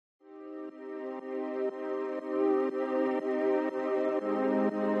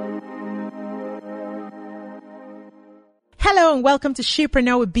Hello and welcome to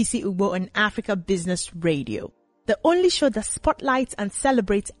Shepreneur with BC Ugbo on Africa Business Radio, the only show that spotlights and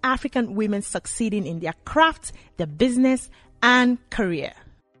celebrates African women succeeding in their craft, their business, and career.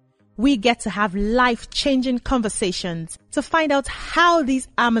 We get to have life-changing conversations to find out how these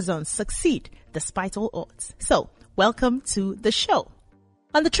Amazons succeed despite all odds. So, welcome to the show.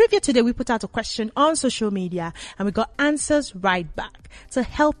 On the trivia today, we put out a question on social media and we got answers right back to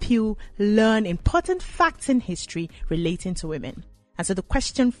help you learn important facts in history relating to women. And so the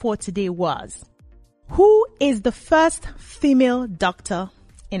question for today was, who is the first female doctor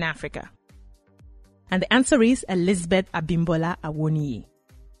in Africa? And the answer is Elizabeth Abimbola Awoniyi.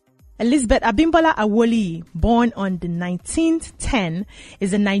 Elizabeth Abimbola Awoniyi, born on the 1910,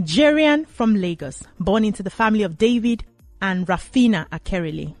 is a Nigerian from Lagos, born into the family of David and Rafina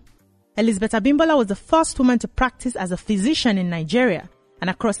Akerele. Elizabeth Abimbola was the first woman to practice as a physician in Nigeria and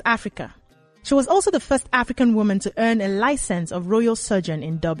across Africa. She was also the first African woman to earn a license of royal surgeon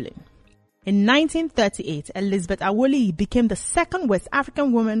in Dublin. In 1938, Elizabeth Awoniyi became the second West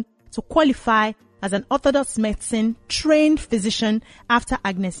African woman to qualify as an orthodox medicine trained physician after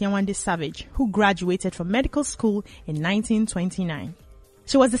Agnes Yawande Savage, who graduated from medical school in 1929.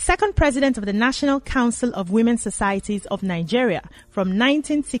 She was the second president of the National Council of Women's Societies of Nigeria from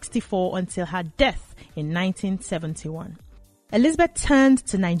 1964 until her death in 1971. Elizabeth turned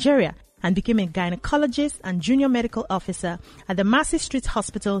to Nigeria and became a gynecologist and junior medical officer at the Massey Street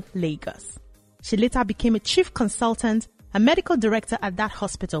Hospital, Lagos. She later became a chief consultant and medical director at that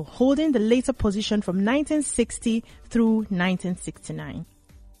hospital, holding the later position from 1960 through 1969.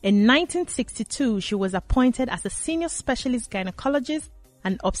 In 1962, she was appointed as a senior specialist gynecologist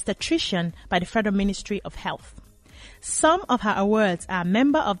and obstetrician by the Federal Ministry of Health. Some of her awards are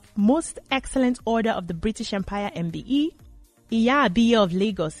Member of Most Excellent Order of the British Empire MBE, Iya Abiye of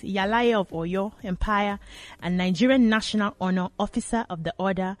Lagos, Iyalaye of Oyo Empire, and Nigerian National Honor Officer of the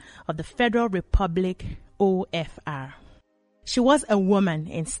Order of the Federal Republic OFR. She was a woman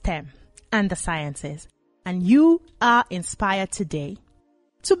in STEM and the sciences, and you are inspired today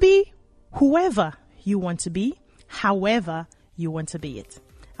to be whoever you want to be, however you want to be it.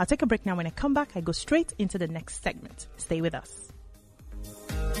 I'll take a break now. When I come back, I go straight into the next segment. Stay with us.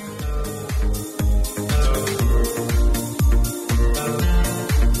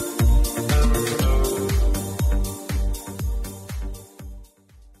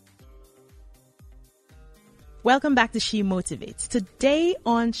 Welcome back to She Motivates. Today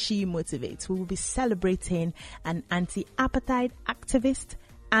on She Motivates, we will be celebrating an anti-apartheid activist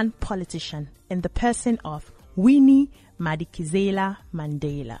and politician in the person of Winnie Madikizela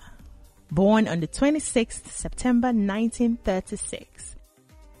Mandela. Born on the 26th September 1936.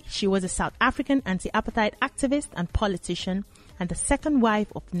 She was a South African anti-apartheid activist and politician and the second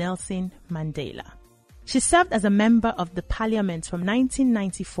wife of Nelson Mandela. She served as a member of the parliament from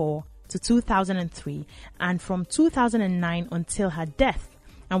 1994 to 2003 and from 2009 until her death,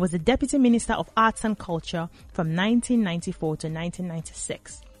 and was the Deputy Minister of Arts and Culture from 1994 to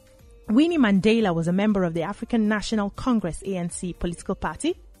 1996. Winnie Mandela was a member of the African National Congress ANC political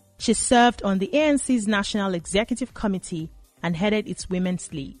party. She served on the ANC's National Executive Committee and headed its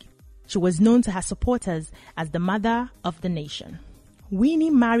Women's League. She was known to her supporters as the Mother of the Nation.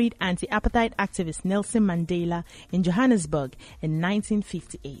 Winnie married anti-apartheid activist Nelson Mandela in Johannesburg in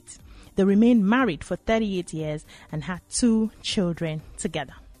 1958. They remained married for 38 years and had 2 children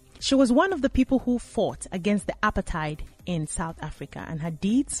together. She was one of the people who fought against the apartheid in South Africa, and her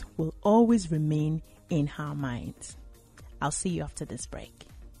deeds will always remain in her mind. I'll see you after this break.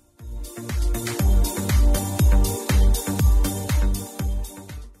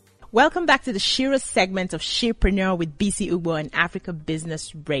 Welcome back to the Shira segment of Shepreneur with BC Ugbo and Africa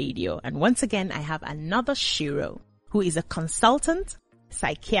Business Radio. And once again, I have another Shiro who is a consultant,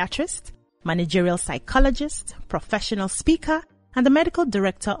 psychiatrist, managerial psychologist, professional speaker, and the medical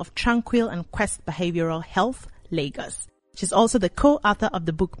director of Tranquil and Quest Behavioral Health, Lagos. She's also the co-author of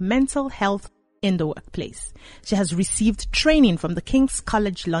the book Mental Health in the Workplace. She has received training from the King's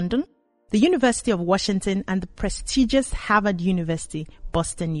College London, the University of Washington, and the prestigious Harvard University,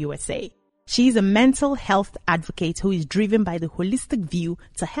 Boston, USA. She is a mental health advocate who is driven by the holistic view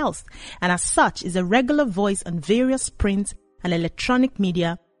to health, and as such is a regular voice on various print and electronic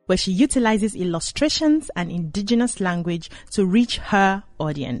media where she utilizes illustrations and indigenous language to reach her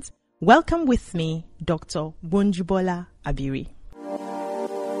audience. Welcome with me, Dr. Bonjibola Abiri.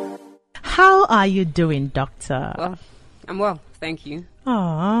 How are you doing, Doctor? Well, I'm well, thank you.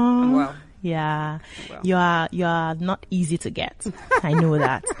 Aww. I'm well. Yeah, you are not easy to get. I know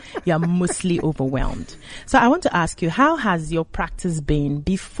that. You are mostly overwhelmed. So I want to ask you, how has your practice been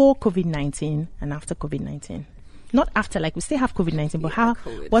before COVID-19 and after COVID-19? Not after, like we still have COVID-19,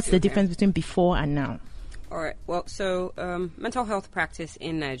 but what's the difference between before and now? All right. Well, so mental health practice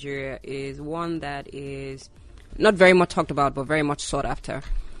in Nigeria is one that is not very much talked about, but very much sought after.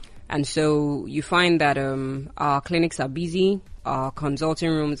 And so you find that our clinics are busy, our consulting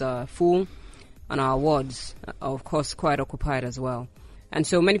rooms are full, and our wards are, of course, quite occupied as well. And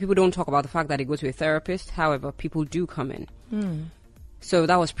so many people don't talk about the fact that they go to a therapist. However, people do come in. So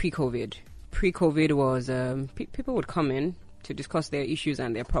that was pre-COVID. Pre-COVID was people would come in to discuss their issues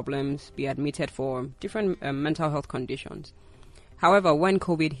and their problems, be admitted for different mental health conditions. However, when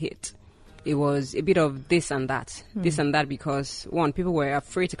COVID hit, it was a bit of this and that. This and that because, one, people were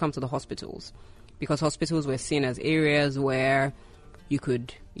afraid to come to the hospitals because hospitals were seen as areas where you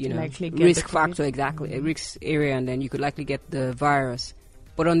could, risk factor, exactly, a risk area, and then you could likely get the virus.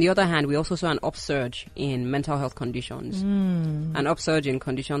 But on the other hand, we also saw an upsurge in mental health conditions. An upsurge in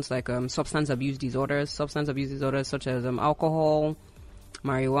conditions like substance abuse disorders such as alcohol,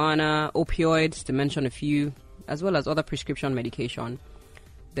 marijuana, opioids, to mention a few, as well as other prescription medication.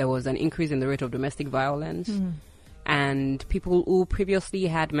 There was an increase in the rate of domestic violence. And people who previously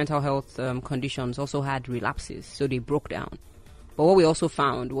had mental health conditions also had relapses, so they broke down. But what we also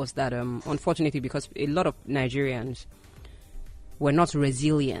found was that, unfortunately, because a lot of Nigerians were not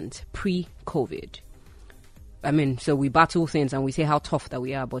resilient pre-COVID. I mean, so we battle things and we say how tough that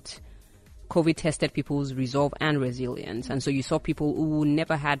we are, but COVID tested people's resolve and resilience. And so you saw people who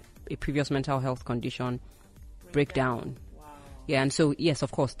never had a previous mental health condition break down. Wow. Yeah, and so, yes,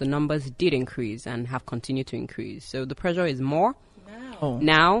 of course, the numbers did increase and have continued to increase. So the pressure is more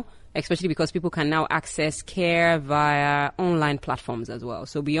now, especially because people can now access care via online platforms as well.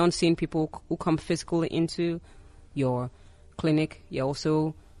 So beyond seeing people who come physically into your clinic, you're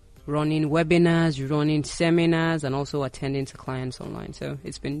also running webinars, you're running seminars, and also attending to clients online. So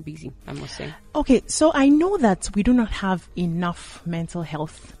it's been busy, I must say. Okay, so I know that we do not have enough mental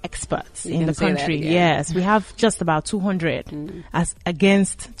health experts in the country. Yes, we have just about 200 as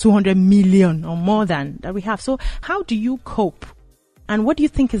against 200 million or more than that we have. So how do you cope? And what do you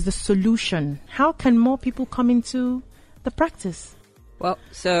think is the solution? How can more people come into the practice? Well,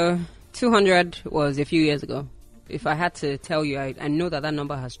 so 200 was a few years ago. If I had to tell you, I know that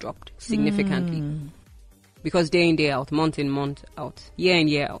number has dropped significantly. Because day in, day out, month in, month out, year in,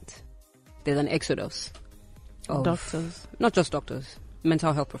 year out, there's an exodus of doctors. Not just doctors,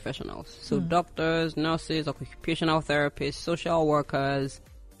 mental health professionals. So doctors, nurses, occupational therapists, social workers,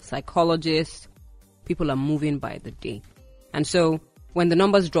 psychologists, people are moving by the day. And so when the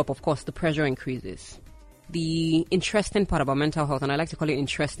numbers drop, of course, the pressure increases. The interesting part about mental health, and I like to call it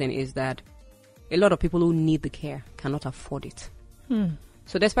interesting, is that a lot of people who need the care cannot afford it.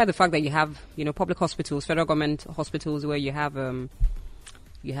 So despite the fact that you have, public hospitals, federal government hospitals where you have a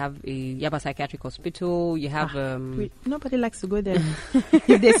Yaba Psychiatric Hospital, you have... nobody likes to go there.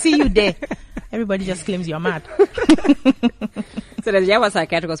 If they see you there, everybody just claims you're mad. So there's Yaba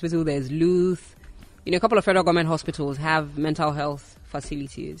Psychiatric Hospital, there's Luth. A couple of federal government hospitals have mental health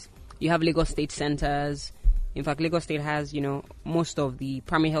facilities. You have Lagos State centers. In fact, Lagos State has, most of the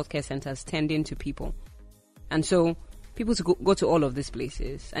primary healthcare centers tending to people. And so people go to all of these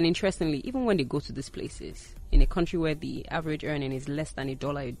places. And interestingly, even when they go to these places, in a country where the average earning is less than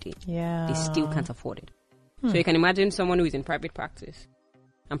 $1 a day, they still can't afford it. So you can imagine someone who is in private practice.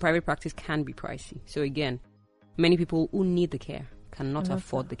 And private practice can be pricey. So again, many people who need the care cannot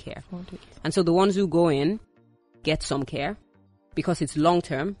afford the care. And so the ones who go in get some care because it's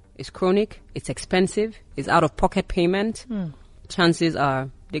long-term, it's chronic, it's expensive, it's out-of-pocket payment. Chances are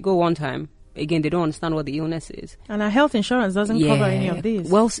they go one time. Again, they don't understand what the illness is. And our health insurance doesn't cover any of these.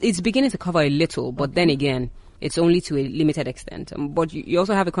 Well, it's beginning to cover a little, but then again, it's only to a limited extent. But you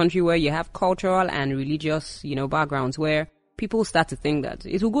also have a country where you have cultural and religious, backgrounds where people start to think that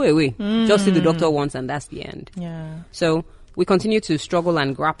it will go away. Just see the doctor once and that's the end. So we continue to struggle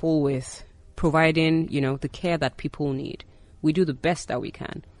and grapple with providing, the care that people need. We do the best that we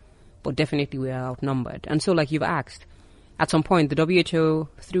can, but definitely we are outnumbered. And so, like you've asked, at some point, the WHO,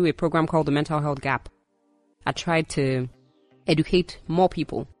 through a program called the Mental Health Gap, had tried to educate more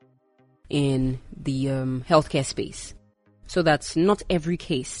people in the healthcare space so that not every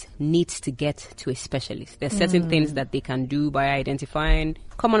case needs to get to a specialist. There are certain things that they can do by identifying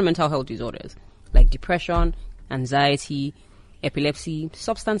common mental health disorders like depression, anxiety, epilepsy,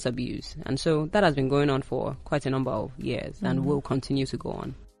 substance abuse. And so that has been going on for quite a number of years and will continue to go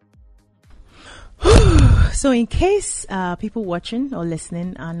on. So in case people watching or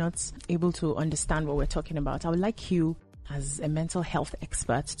listening are not able to understand what we're talking about, I would like you as a mental health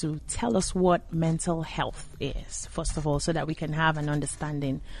expert to tell us what mental health is, first of all, so that we can have an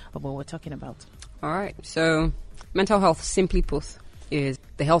understanding of what we're talking about. All right. So mental health, simply put, is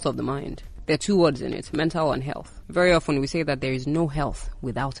the health of the mind. There are two words in it, mental and health. Very often we say that there is no health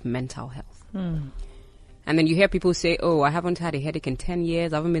without mental health. And then you hear people say, oh, I haven't had a headache in 10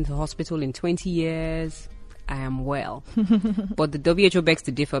 years. I haven't been to the hospital in 20 years. I am well. But the WHO begs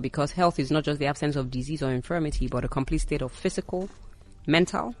to differ, because health is not just the absence of disease or infirmity, but a complete state of physical,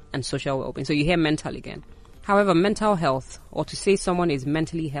 mental, and social well-being. So you hear mental again. However, mental health, or to say someone is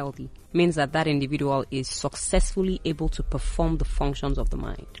mentally healthy, means that that individual is successfully able to perform the functions of the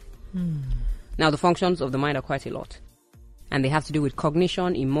mind. Now, the functions of the mind are quite a lot. And they have to do with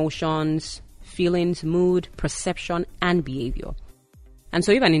cognition, emotions, feelings, mood, perception, and behavior. And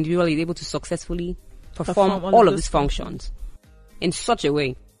so if an individual is able to successfully perform all of these functions in such a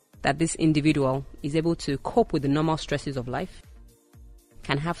way that this individual is able to cope with the normal stresses of life,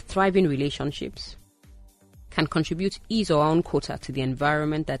 can have thriving relationships, can contribute his or her own quota to the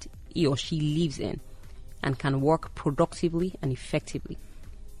environment that he or she lives in, and can work productively and effectively,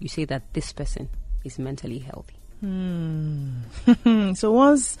 you say that this person is mentally healthy. So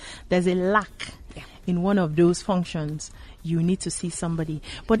once there's a lack in one of those functions, you need to see somebody.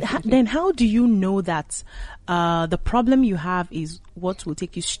 But then how do you know that the problem you have is what will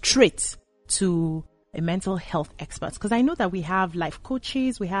take you straight to a mental health expert? Because I know that we have life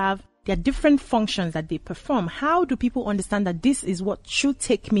coaches, there are different functions that they perform. How do people understand that this is what should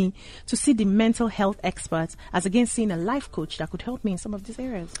take me to see the mental health expert, as against seeing a life coach that could help me in some of these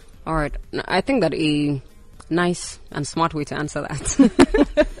areas? All right. I think that a nice and smart way to answer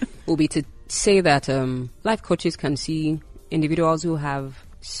that will be to say that life coaches can see individuals who have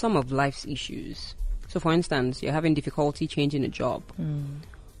some of life's issues. So, for instance, you're having difficulty changing a job,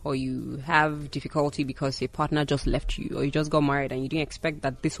 or you have difficulty because a partner just left you, or you just got married and you didn't expect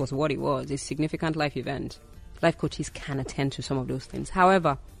that this was what it was, a significant life event. Life coaches can attend to some of those things.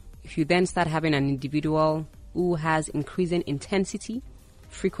 However, if you then start having an individual who has increasing intensity,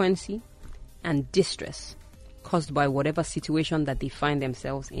 frequency, and distress caused by whatever situation that they find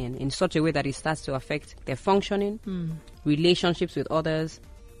themselves in such a way that it starts to affect their functioning, relationships with others,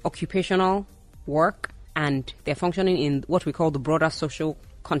 occupational work, and their functioning in what we call the broader social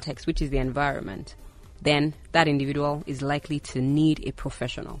context, which is the environment, then that individual is likely to need a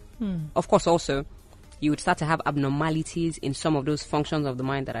professional. Of course, also, you would start to have abnormalities in some of those functions of the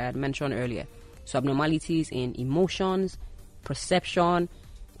mind that I had mentioned earlier. So abnormalities in emotions, perception,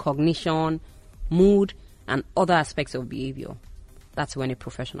 cognition, mood, and other aspects of behavior. That's when a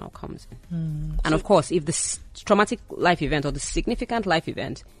professional comes in. And of course, if the traumatic life event or the significant life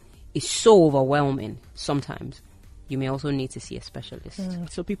event is so overwhelming, sometimes you may also need to see a specialist.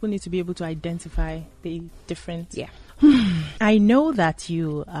 So people need to be able to identify the different... I know that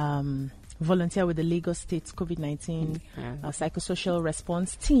you volunteer with the Lagos State COVID-19 psychosocial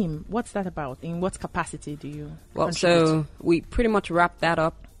response team. What's that about? In what capacity do you contribute? So we pretty much wrapped that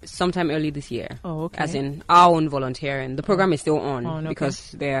up sometime early this year. Oh, okay. As in our own volunteering. The program is still on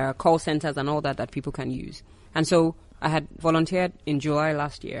because there are call centers and all that people can use. And so I had volunteered in July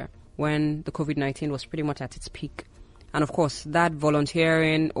last year when the COVID-19 was pretty much at its peak. And of course, that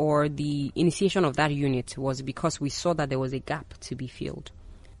volunteering or the initiation of that unit was because we saw that there was a gap to be filled.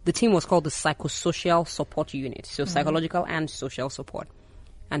 The team was called the Psychosocial Support Unit, so psychological and social support.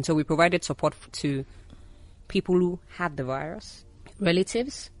 And so we provided support to people who had the virus,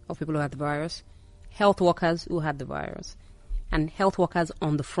 relatives of people who had the virus, health workers who had the virus, and health workers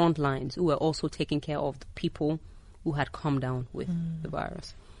on the front lines who were also taking care of the people who had come down with the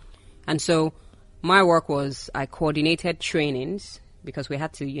virus. And so my work was I coordinated trainings because we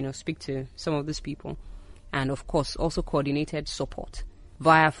had to, speak to some of these people, and of course also coordinated support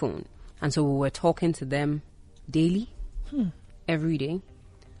via phone. And so we were talking to them daily, every day.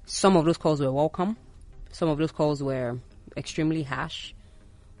 Some of those calls were welcome. Some of those calls were extremely harsh.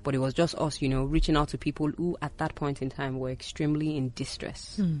 But it was just us, reaching out to people who at that point in time were extremely in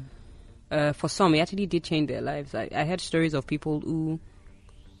distress. For some, it actually did change their lives. I heard stories of people who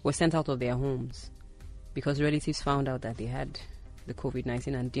were sent out of their homes because relatives found out that they had the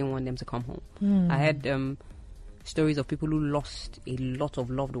COVID-19 and didn't want them to come home. I had stories of people who lost a lot of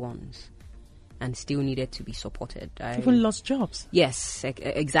loved ones and still needed to be supported. People lost jobs? Yes,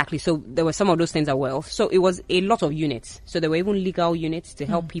 exactly. So there were some of those things as well. So it was a lot of units. So there were even legal units to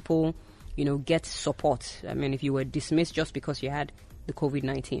help people, get support. I mean, if you were dismissed just because you had the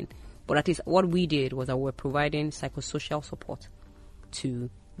COVID-19. But at least what we did was that we were providing psychosocial support to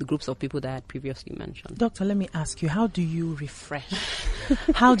the groups of people that I had previously mentioned. Doctor, let me ask you, how do you refresh?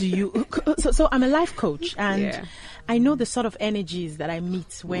 How do you... So I'm a life coach, and I know the sort of energies that I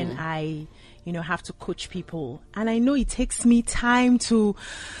meet when I, have to coach people. And I know it takes me time to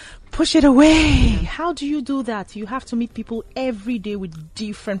push it away. How do you do that? You have to meet people every day with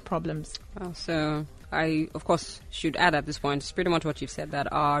different problems. Well, so I, of course, should add at this point, it's pretty much what you've said,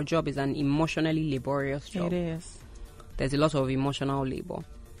 that our job is an emotionally laborious job. It is. There's a lot of emotional labor.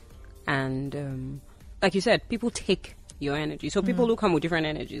 And like you said, people take your energy. So people who come with different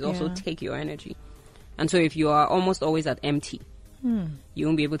energies also take your energy. And so if you are almost always at empty, you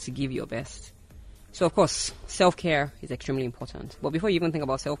won't be able to give your best. So, of course, self-care is extremely important. But before you even think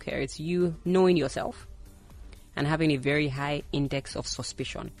about self-care, it's you knowing yourself and having a very high index of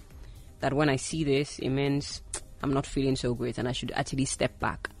suspicion. That when I see this, it means I'm not feeling so great and I should actually step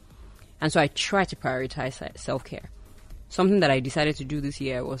back. And so I try to prioritize self-care. Something that I decided to do this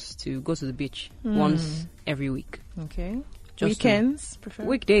year was to go to the beach once every week. Okay. Just Weekends, prefer?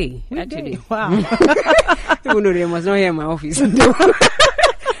 Weekday, actually. Wow. Even though they must not hear in my office.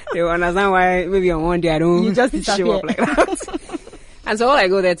 They will understand why maybe on one day I don't show up like that. And so all I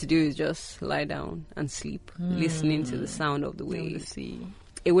go there to do is just lie down and sleep, listening to the sound of the waves,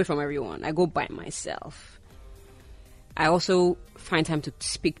 away from everyone. I go by myself. I also find time to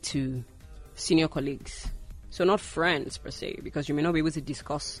speak to senior colleagues. So not friends per se, because you may not be able to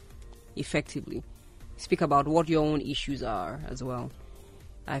discuss effectively. Speak about what your own issues are as well.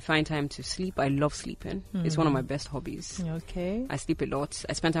 I find time to sleep. I love sleeping. It's one of my best hobbies. Okay. I sleep a lot.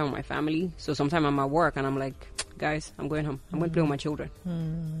 I spend time with my family. So sometimes I'm at work and I'm like, guys, I'm going home. I'm going to play with my children.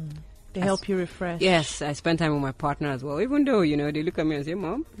 They help you refresh. Yes, I spend time with my partner as well. Even though, they look at me and say,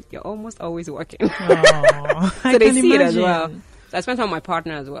 Mom, you're almost always working. So they see it as well. So I spend time with my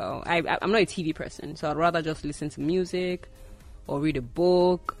partner as well. I'm not a TV person, so I'd rather just listen to music or read a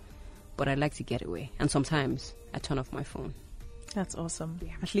book. But I like to get away. And sometimes I turn off my phone. That's awesome.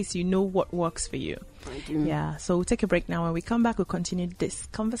 Yeah. At least you know what works for you. I do. Yeah. So we'll take a break now. When we come back, we'll continue this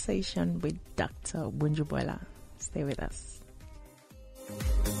conversation with Dr. Bunjubola. Stay with us.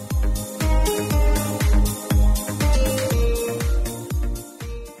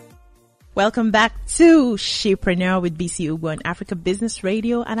 Welcome back to Shepreneur with BC Ugbo on Africa Business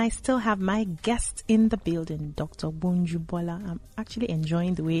Radio, and I still have my guest in the building, Dr. Bunjubola. I'm actually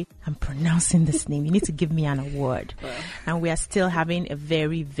enjoying the way I'm pronouncing this name. You need to give me an award. And we are still having a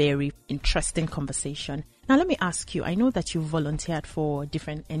very, very interesting conversation. Now, let me ask you, I know that you volunteered for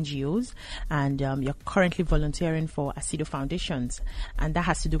different NGOs, and you're currently volunteering for Asido Foundations, and that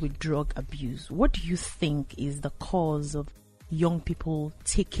has to do with drug abuse. What do you think is the cause of young people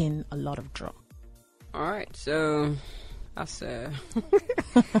taking a lot of drugs? All right, so that's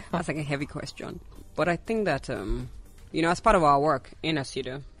like a heavy question. But I think that, as part of our work in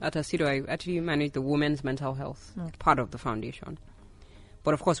Asido, at Asido I actually manage the women's mental health part of the foundation.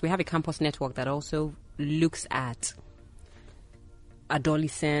 But of course, we have a campus network that also looks at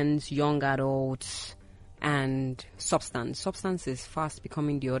adolescents, young adults, and substance. Substance is fast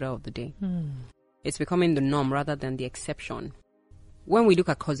becoming the order of the day. It's becoming the norm rather than the exception. When we look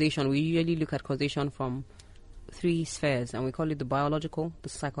at causation, we usually look at causation from 3 spheres, and we call it the biological, the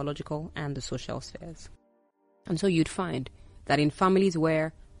psychological, and the social spheres. And so you'd find that in families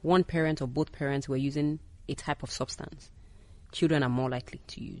where one parent or both parents were using a type of substance, children are more likely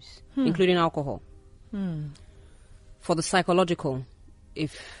to use, including alcohol. For the psychological,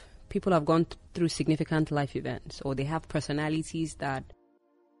 if people have gone through significant life events, or they have personalities that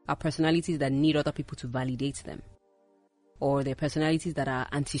need other people to validate them, or they're personalities that are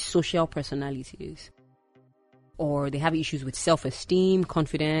antisocial personalities, or they have issues with self-esteem,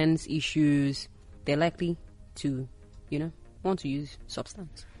 confidence issues, they're likely to, want to use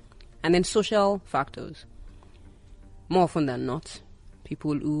substance. And then social factors. More often than not,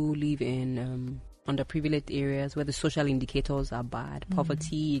 people who live in underprivileged areas where the social indicators are bad,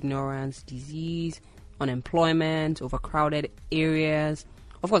 poverty, ignorance, disease, unemployment, overcrowded areas.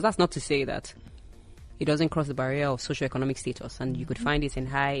 Of course, that's not to say that it doesn't cross the barrier of socioeconomic status, and you could find it in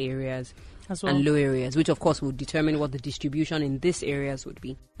high areas as well, and low areas, which of course would determine what the distribution in these areas would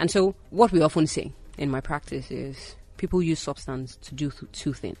be. And so what we often say in my practice is people use substance to do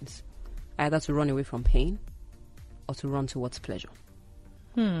 2 things, either to run away from pain or to run towards pleasure.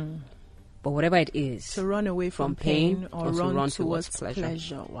 But whatever it is, to run away from pain or to run towards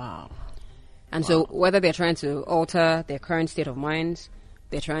pleasure. Wow. And so whether they're trying to alter their current state of mind,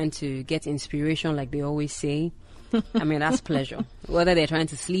 they're trying to get inspiration, like they always say. I mean, that's pleasure. Whether they're trying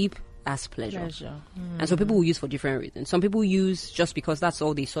to sleep, that's pleasure. And so people will use for different reasons. Some people use just because that's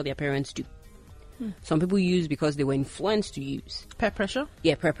all they saw their parents do. Some people use because they were influenced to use. Peer pressure?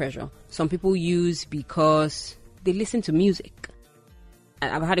 Yeah, peer pressure. Some people use because they listen to music.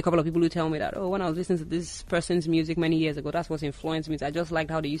 And I've had a couple of people who tell me that, oh, when I was listening to this person's music many years ago, that's what influenced me. I just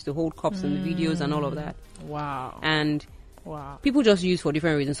liked how they used to hold cups in the videos and all of that. Wow. And wow. People just use for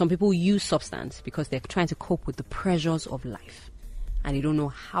different reasons. Some people use substance because they're trying to cope with the pressures of life. And they don't know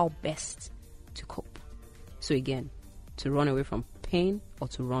how best to cope. So again, to run away from pain or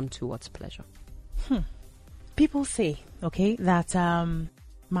to run towards pleasure. People say, okay, that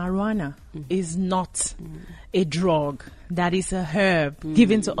marijuana is not a drug, that is a herb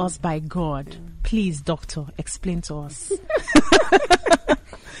given to us by God. Please, doctor, explain to us.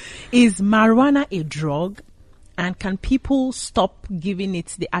 Is marijuana a drug, and can people stop giving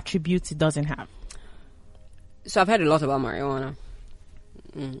it the attributes it doesn't have? So I've heard a lot about marijuana.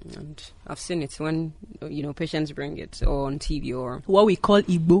 And I've seen it when, patients bring it or on TV or... What we call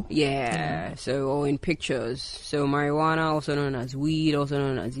Igbo. Yeah, so, or in pictures. So marijuana, also known as weed, also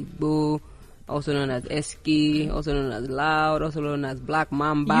known as Igbo, also known as Eski, also known as Loud, also known as Black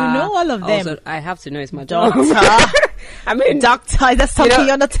Mamba. You know all of them. Also, I have to know, it's my job. I mean, doctor, is that something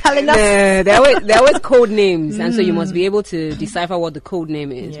you're not telling us? They're always code names, and so you must be able to decipher what the code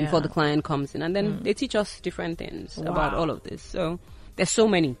name is before the client comes in. And then they teach us different things about all of this. So... there's so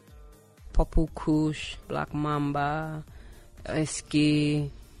many. Purple Kush, Black Mamba, SK,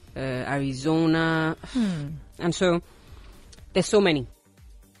 Arizona. And so, there's so many.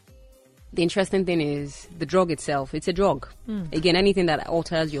 The interesting thing is, the drug itself, it's a drug. Again, anything that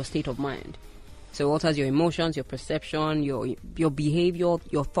alters your state of mind. So, alters your emotions, your perception, your behavior,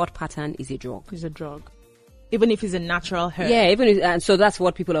 your thought pattern is a drug. It's a drug. Even if it's a natural herb. Yeah, and so that's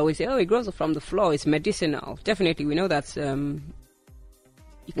what people always say, oh, it grows from the floor, it's medicinal. Definitely, we know that's...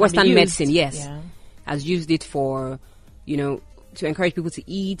 Western medicine, yes, has used it for, to encourage people to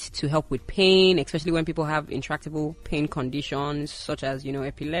eat, to help with pain, especially when people have intractable pain conditions such as,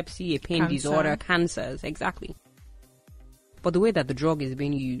 epilepsy, a pain disorder, cancers, exactly. But the way that the drug is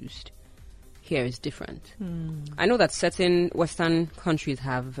being used here is different. I know that certain Western countries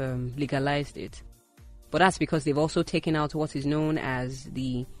have legalized it, but that's because they've also taken out what is known as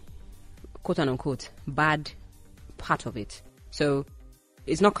the quote-unquote bad part of it. So...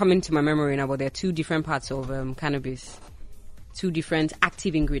 it's not coming to my memory now, but there are two different parts of cannabis. Two different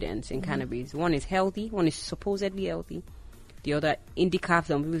active ingredients in cannabis. One is healthy, one is supposedly healthy. The other, indica,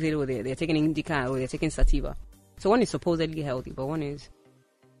 some people say, oh, they're taking indica or they're taking sativa. So one is supposedly healthy, but one is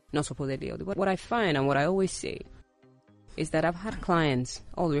not supposedly healthy. But what I find and what I always say is that I've had clients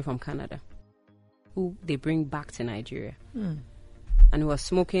all the way from Canada who they bring back to Nigeria and who are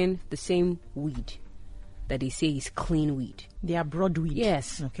smoking the same weed that they say is clean weed. They are broad weed.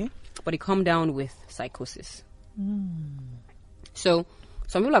 Yes. Okay. But they come down with psychosis. So,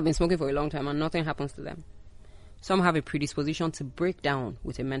 some people have been smoking for a long time and nothing happens to them. Some have a predisposition to break down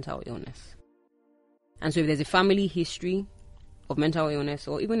with a mental illness. And so if there's a family history of mental illness,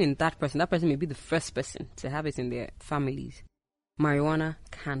 or even in that person may be the first person to have it in their families, marijuana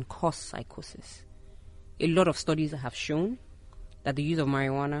can cause psychosis. A lot of studies have shown that the use of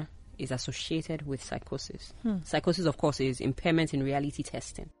marijuana is associated with psychosis. Psychosis, of course, is impairment in reality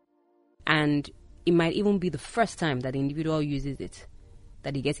testing. And it might even be the first time that the individual uses it,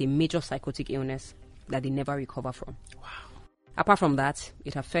 that he gets a major psychotic illness that they never recover from. Wow. Apart from that,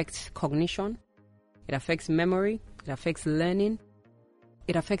 it affects cognition, it affects memory, it affects learning,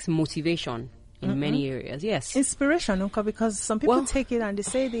 it affects motivation in many areas. Yes. Inspiration, okay, because some people take it and they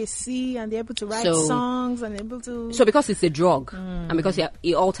say they see and they're able to write songs and they're able to... So because it's a drug and because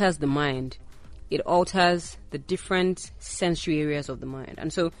it alters the mind, it alters the different sensory areas of the mind.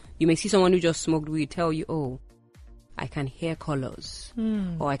 And so you may see someone who just smoked weed tell you, oh, I can hear colors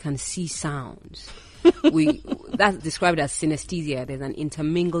or I can see sounds. That's described as synesthesia. There's an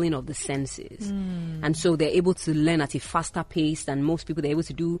intermingling of the senses. And so they're able to learn at a faster pace than most people. They're able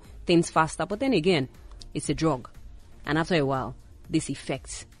to do things faster. But then again, it's a drug. And after a while, this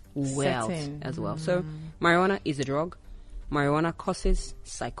effect will wear out as well. So marijuana is a drug. Marijuana causes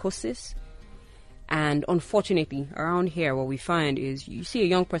psychosis. And unfortunately, around here, what we find is you see a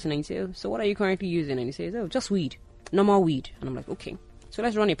young person and you say, oh, so what are you currently using? And he says, oh, just weed, normal weed. And I'm like, okay, so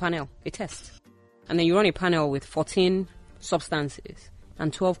let's run a panel, a test. And then you run a panel with 14 substances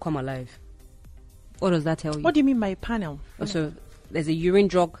and 12 come alive. What does that tell you? What do you mean by panel? So there's a urine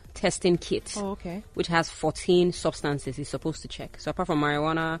drug testing kit. Oh, okay. Which has 14 substances it's supposed to check. So apart from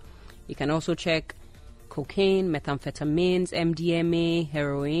marijuana, you can also check cocaine, methamphetamines, MDMA,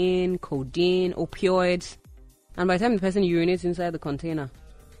 heroin, codeine, opioids. And by the time the person urinates inside the container,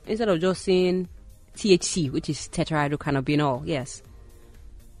 instead of just saying THC, which is tetrahydrocannabinol, yes,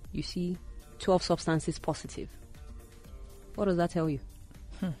 you see 12 substances positive. What does that tell you?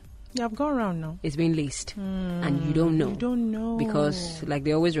 Yeah, I've gone around now. It's been laced. And you don't know. You don't know. Because, like,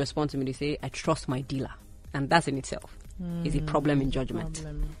 they always respond to me, they say, I trust my dealer. And that's in itself is a problem in judgment.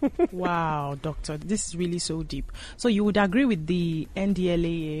 Wow, doctor, this is really so deep. So you would agree with the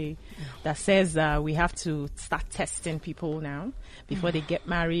NDLEA that says we have to start testing people now before they get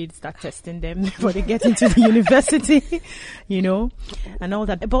married, start testing them before they get into the university, you know, and all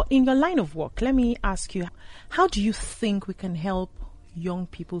that. But in your line of work, let me ask you, how do you think we can help young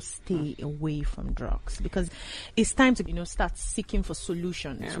people stay away from drugs? Because it's time to, you know, start seeking for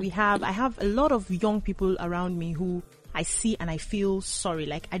solutions. Yeah. I have a lot of young people around me who I see and I feel sorry.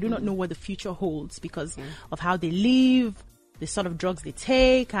 Like, I do not know what the future holds because of how they live, the sort of drugs they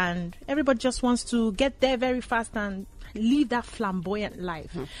take, and everybody just wants to get there very fast and live that flamboyant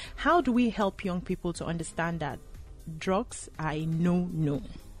life. How do we help young people to understand that drugs are a no?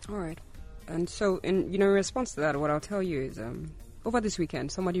 All right. And so, in response to that, what I'll tell you is, over this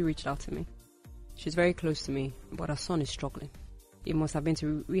weekend, somebody reached out to me. She's very close to me, but her son is struggling. He must have been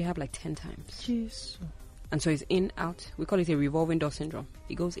to rehab like 10 times. Jeez. And so he's in, out. We call it a revolving door syndrome.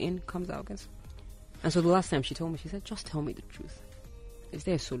 He goes in, comes out, guys. And so the last time she told me, she said, just tell me the truth. Is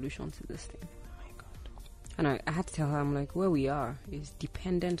there a solution to this thing? Oh my God. And I had to tell her, I'm like, where we are is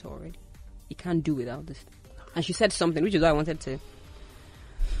dependent already. You can't do without this thing. And she said something, which is why I wanted to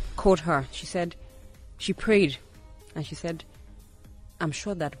quote her. She said, she prayed, and she said, I'm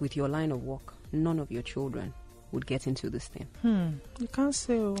sure that with your line of work, none of your children would get into this thing. You can't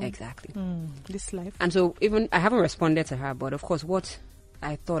say. Exactly. This life. And so even I haven't responded to her, but of course what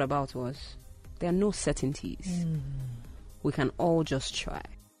I thought about was there are no certainties. We can all just try.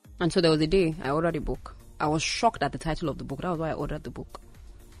 And so there was a day I ordered a book. I was shocked at the title of the book. That was why I ordered the book.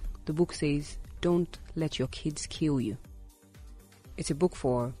 The book says, Don't Let Your Kids Kill You. It's a book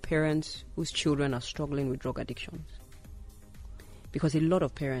for parents whose children are struggling with drug addictions. Because a lot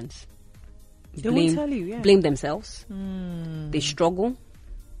of parents blame themselves. They struggle.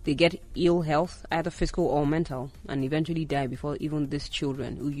 They get ill health, either physical or mental, and eventually die before even these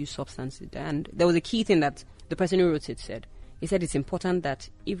children who use substances. And there was a key thing that the person who wrote it said. He said it's important that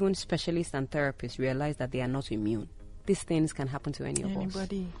even specialists and therapists realize that they are not immune. These things can happen to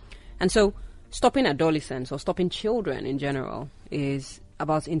anybody. And so stopping adolescents or stopping children in general is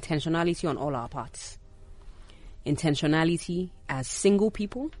about intentionality on all our parts. Intentionality as single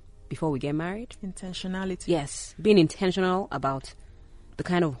people before we get married. Intentionality. Yes. Being intentional about the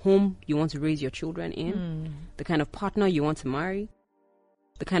kind of home you want to raise your children in, the kind of partner you want to marry,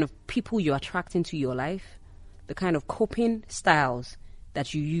 the kind of people you attract into your life, the kind of coping styles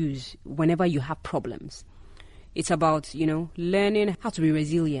that you use whenever you have problems. It's about, learning how to be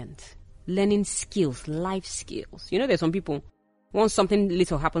resilient, learning skills, life skills. There's some people, once something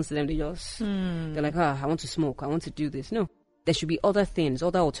little happens to them, they just, they're like, I want to smoke, I want to do this. No, there should be other things,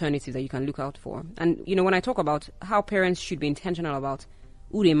 other alternatives that you can look out for. And, when I talk about how parents should be intentional about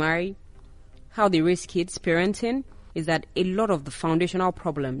who they marry, how they raise kids, parenting, is that a lot of the foundational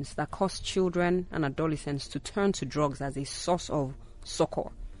problems that cause children and adolescents to turn to drugs as a source of succor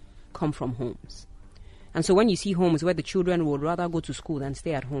come from homes. And so when you see homes where the children would rather go to school than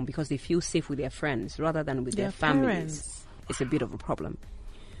stay at home because they feel safe with their friends rather than with their families, it's a bit of a problem.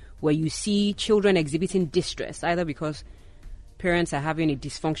 Where you see children exhibiting distress, either because parents are having a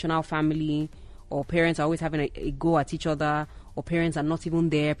dysfunctional family, or parents are always having a go at each other, or parents are not even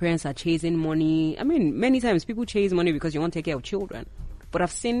there, parents are chasing money. I mean, many times people chase money because you want to take care of children. But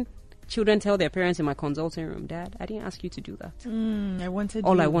I've seen children tell their parents in my consulting room, Dad, I didn't ask you to do that. I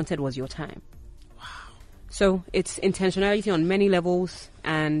wanted was your time. Wow. So it's intentionality on many levels.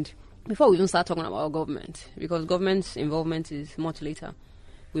 And before we even start talking about government, because government's involvement is much later,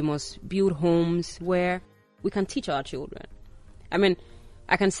 we must build homes where we can teach our children. I mean,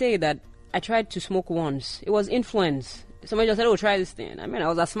 I can say that I tried to smoke once. It was influence. Somebody just said, try this thing. I mean, I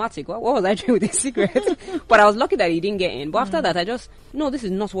was asthmatic. What was I doing with this cigarette? But I was lucky that he didn't get in. But after that, this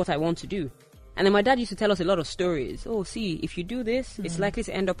is not what I want to do. And then my dad used to tell us a lot of stories. Oh, see, if you do this, it's likely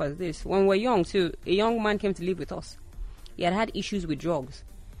to end up as this. When we were young, too, a young man came to live with us. He had issues with drugs.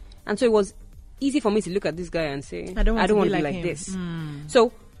 And so it was easy for me to look at this guy and say, I don't want to be like this.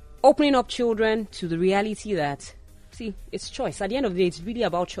 So opening up children to the reality that, see, it's choice. At the end of the day, it's really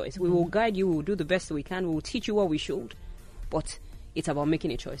about choice. We will guide you. We will do the best we can. We will teach you what we should. But it's about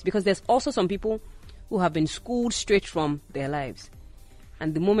making a choice. Because there's also some people who have been schooled straight from their lives.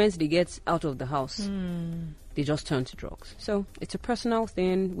 And the moment they get out of the house, they just turn to drugs. So it's a personal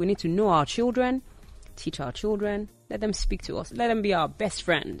thing. We need to know our children, teach our children, let them speak to us, let them be our best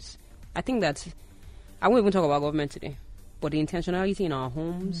friends. I think that I won't even talk about government today. But the intentionality in our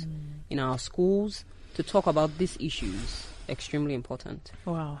homes in our schools to talk about these issues. Extremely important.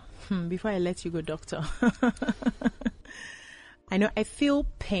 Wow. Before I let you go, doctor, I feel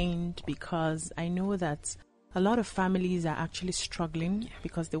pained because I know that a lot of families are actually struggling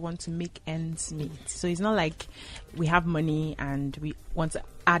because they want to make ends meet. So it's not like we have money and we want to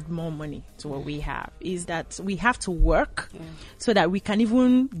add more money to what we have. Is that we have to work so that we can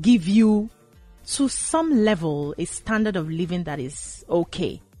even give you, to some level, a standard of living that is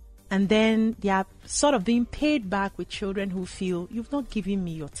okay. And then they are sort of being paid back with children who feel, you've not given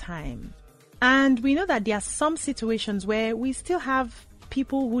me your time. And we know that there are some situations where we still have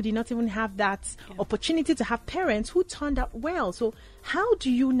people who did not even have that opportunity to have parents who turned out well. So how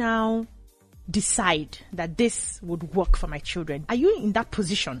do you now decide that this would work for my children? Are you in that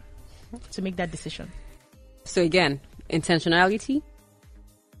position to make that decision? So again, intentionality,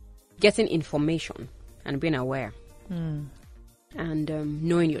 getting information and being aware. And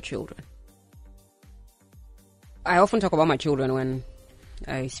knowing your children. I often talk about my children when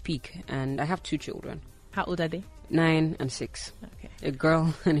I speak, and I have 2 children. How old are they? 9 and 6. Okay. A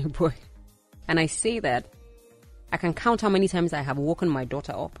girl and a boy. And I say that I can count how many times I have woken my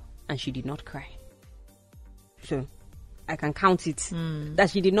daughter up and she did not cry. So I can count it that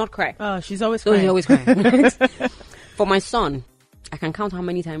she did not cry. Oh, she's always So crying. she's always crying. For my son, I can count how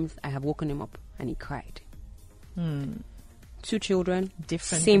many times I have woken him up and he cried. 2 children,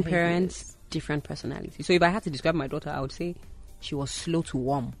 Different same behaviors. parents, different personalities. So if I had to describe my daughter, I would say she was slow to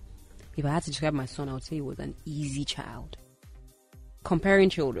warm. If I had to describe my son, I would say he was an easy child.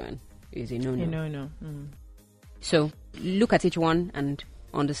 Comparing children is a no-no. No. So look at each one and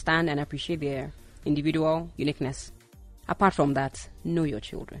understand and appreciate their individual uniqueness. Apart from that, know your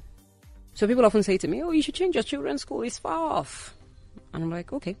children. So people often say to me, oh, you should change your children's school. It's far off. And I'm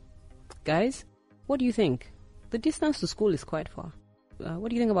like, okay, guys, what do you think? The distance to school is quite far. What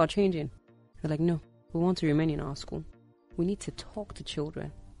do you think about changing? They're like, no, we want to remain in our school. We need to talk to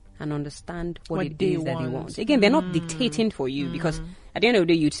children and understand what it is that they want. Again, they're not dictating for you because at the end of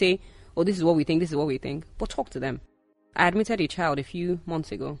the day, you'd say, oh, this is what we think, this is what we think. But talk to them. I admitted a child a few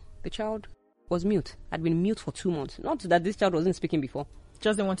months ago. The child was mute. Had been mute for 2 months. Not that this child wasn't speaking before.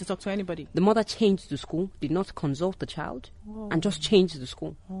 Just didn't want to talk to anybody. The mother changed the school, did not consult the child, and just changed the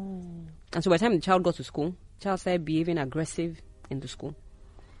school. And so by the time the child got to school, the child started behaving aggressive in the school.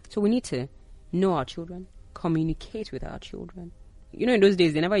 So we need to know our children, communicate with our children. You know, in those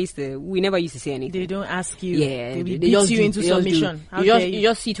days, we never used to say anything. They don't ask you. Yeah, They they beat just you do. into They just do. submission. How You dare just, you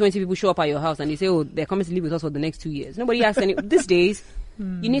just see 20 people show up at your house and they say, oh, they're coming to live with us for the next 2 years. Nobody asks any. These days,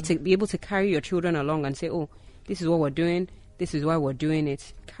 you need to be able to carry your children along and say, oh, this is what we're doing. This is why we're doing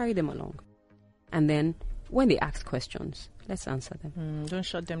it. Carry them along. And then when they ask questions, let's answer them. Don't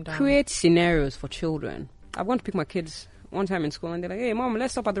shut them down. Create scenarios for children. I want to pick my kids one time in school and they're like, hey, Mom,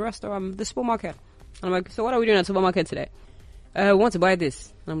 let's stop at the restaurant, the supermarket. And I'm like, so what are we doing at the supermarket today? We want to buy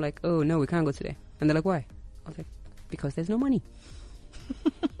this. And I'm like, oh, no, we can't go today. And they're like, why? I was like, because there's no money.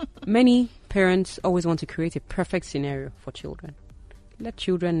 Many parents always want to create a perfect scenario for children. Let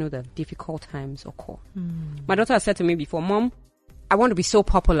children know that difficult times occur. My daughter has said to me before, Mom, I want to be so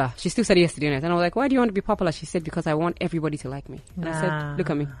popular. She still said it yesterday night. And I was like, why do you want to be popular? She said, because I want everybody to like me. And I said, look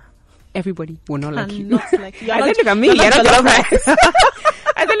at me. Everybody will not like you. Not like you. I said, look at me. You're not love rice.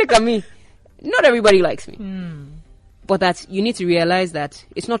 I said, look at me. Not everybody likes me. But that you need to realize that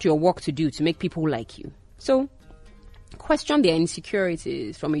it's not your work to do to make people like you. So question their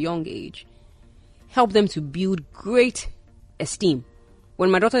insecurities from a young age. Help them to build great esteem. When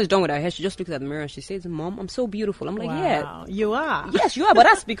my daughter is done with her hair, she just looks at the mirror and she says, Mom, I'm so beautiful. I'm like, yeah. You are. Yes, you are. But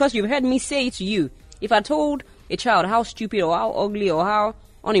that's because you've heard me say it to you. If I told a child how stupid or how ugly or how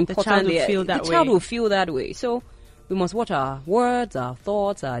unimportant the child will feel that way. So we must watch our words, our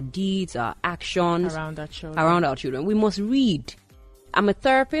thoughts, our deeds, our actions Around our children. We must read. I'm a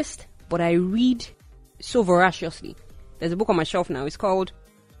therapist, but I read so voraciously. There's a book on my shelf now. It's called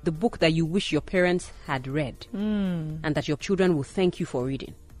The Book That You Wish Your Parents Had Read, and that your children will thank you for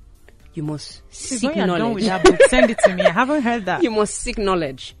reading. You must seek when you're knowledge. done with that book, send it to me. I haven't heard that. You must seek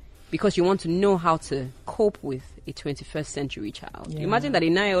knowledge because you want to know how to cope with a 21st century child. Yeah. Imagine that a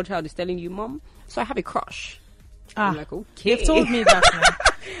 9-year-old child is telling you, Mom, so I have a crush. I'm like, okay. They've told me that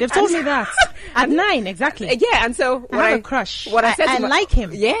now. They've told me that. At 9, exactly. Yeah, and so I have a crush. What I said I to like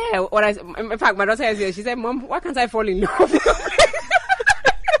him. Yeah, in fact, my daughter yesterday, she said, Mom, why can't I fall in love?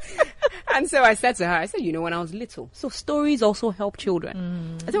 And so I said to her, when I was little. So stories also help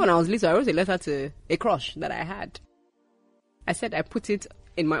children. I said when I was little, I wrote a letter to a crush that I had. I said I put it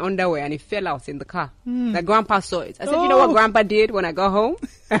in my underwear and it fell out in the car. That Grandpa saw it. I said, you know what Grandpa did when I got home?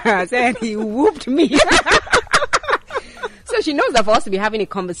 I said, he whooped me. So she knows that for us to be having a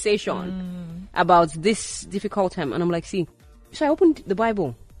conversation about this difficult time. And I'm like, see, so I opened the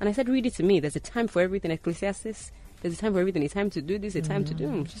Bible and I said, read it to me. There's a time for everything. Ecclesiastes. There's a time for everything. A time to do this, a time to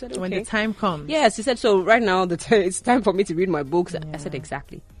do. She said, okay. When the time comes. Yes, she said, so right now it's time for me to read my books. I said,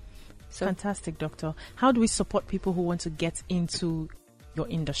 exactly. So fantastic, Doctor. How do we support people who want to get into your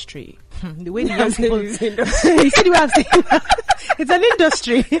industry? The way the young people... You see the way I'm saying that? It's an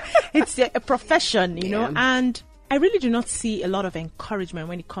industry. It's a profession, you know, and I really do not see a lot of encouragement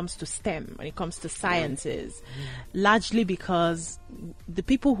when it comes to STEM, when it comes to sciences, largely because the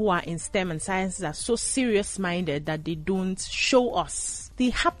people who are in STEM and sciences are so serious-minded that they don't show us the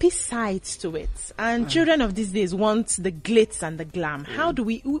happy sides to it. And children of these days want the glitz and the glam. How do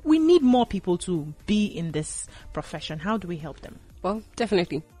we need more people to be in this profession. How do we help them? Well,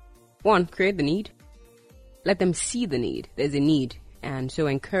 definitely. One, create the need. Let them see the need. There's a need. And so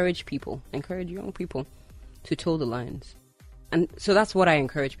encourage young people to toe the lines. And so that's what I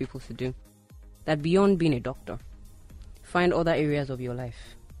encourage people to do. That beyond being a doctor, find other areas of your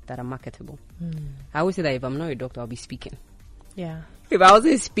life that are marketable. I always say that if I'm not a doctor, I'll be speaking. Yeah. If I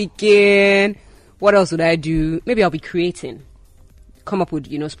wasn't speaking, what else would I do? Maybe I'll be creating. Come up with,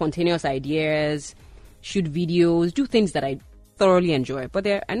 spontaneous ideas, shoot videos, do things that I thoroughly enjoy. But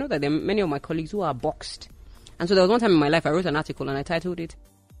I know that there are many of my colleagues who are boxed. And so there was one time in my life I wrote an article and I titled it,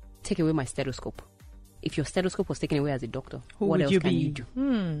 Take Away My Stethoscope. If your stethoscope was taken away as a doctor, what else can you do?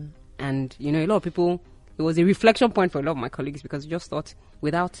 And, a lot of people, it was a reflection point for a lot of my colleagues because they just thought,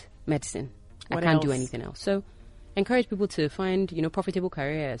 without medicine, I can't do anything else. So encourage people to find, profitable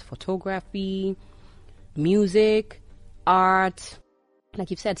careers, photography, music, art,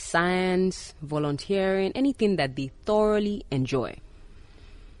 like you've said, science, volunteering, anything that they thoroughly enjoy.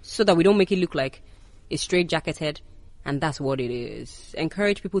 So that we don't make it look like a straight-jacketed, and that's what it is.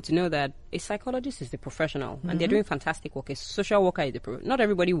 Encourage people to know that a psychologist is the professional, and they're doing fantastic work. A social worker is the professional. Not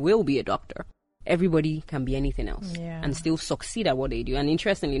everybody will be a doctor. Everybody can be anything else and still succeed at what they do. And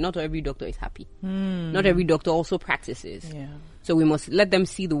interestingly, not every doctor is happy. Not every doctor also practices. Yeah. So we must let them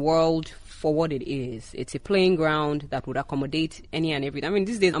see the world for what it is. It's a playing ground that would accommodate any and everything. I mean,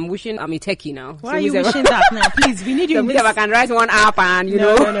 these days I'm wishing I'm a techie now. Why are you wishing that now? Please, we need you in this. I can write one app and,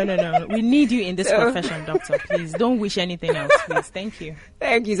 No. We need you in this profession, doctor. Please, don't wish anything else, please. Thank you.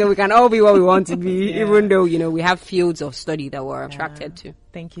 Thank you. So we can all be what we want to be, even though, we have fields of study that we're attracted to.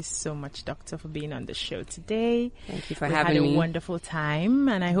 Thank you so much, Doctor, for being on the show today. Thank you for having me. We had a wonderful time,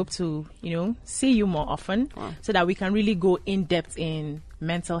 and I hope to, see you more often so that we can really go in depth in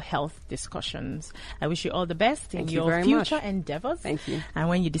mental health discussions. I wish you all the best in your future endeavors. Thank you. And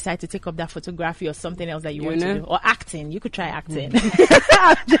when you decide to take up that photography or something else that you want to do, or acting, you could try acting.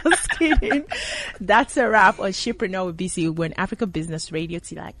 I'm just kidding. That's a wrap on Shipreneur with BC Ugbo and Africa Business Radio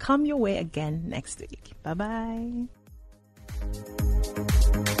till I come your way again next week. Bye-bye.